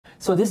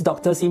So this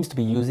doctor seems to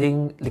be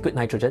using liquid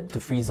nitrogen to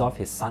freeze off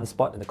his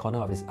sunspot in the corner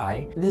of his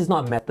eye. This is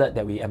not a method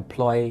that we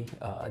employ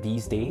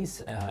these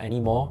days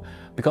anymore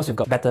because we've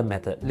got better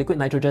method. Liquid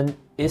nitrogen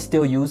is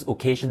still used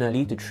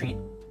occasionally to treat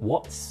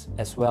warts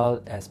as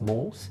well as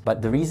moles.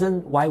 But the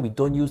reason why we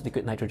don't use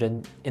liquid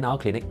nitrogen in our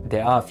clinic,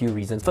 there are a few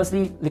reasons.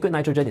 Firstly, liquid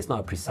nitrogen is not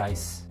a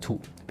precise tool.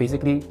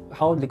 Basically,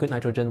 how liquid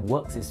nitrogen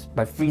works is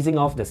by freezing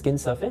off the skin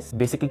surface,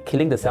 basically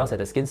killing the cells at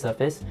the skin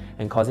surface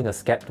and causing a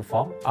scab to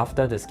form.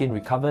 After the skin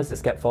recovers, the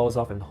scab falls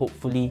off and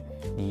hopefully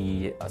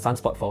the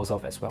sunspot falls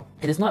off as well.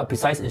 It is not a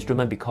precise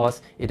instrument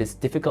because it is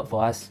difficult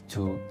for us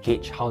to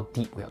gauge how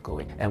deep we are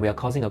going, and we are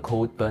causing a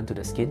cold burn to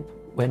the skin.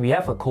 When we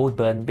have a cold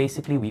burn,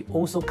 basically we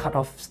also cut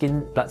off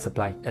skin blood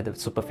supply at the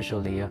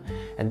superficial layer,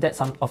 and that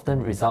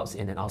often results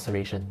in an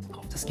ulceration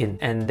of the skin,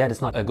 and that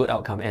is not a good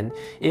outcome. And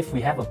if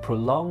we have a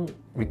prolonged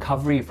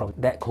recovery from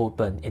that cold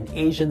burn in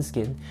Asian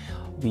skin,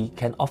 we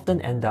can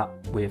often end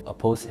up with a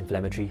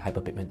post-inflammatory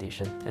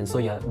hyperpigmentation, and so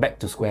you're back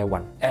to square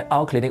one. At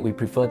our clinic, we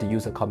prefer to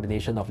use a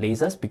combination of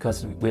lasers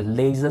because with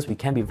lasers we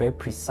can be very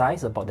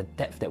precise about the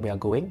depth that we are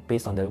going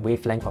based on the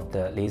wavelength of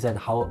the laser and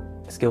how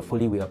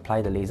skillfully we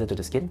apply the laser to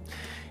the skin,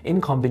 in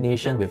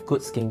combination with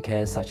good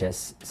skincare such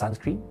as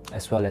sunscreen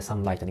as well as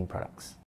some lightening products.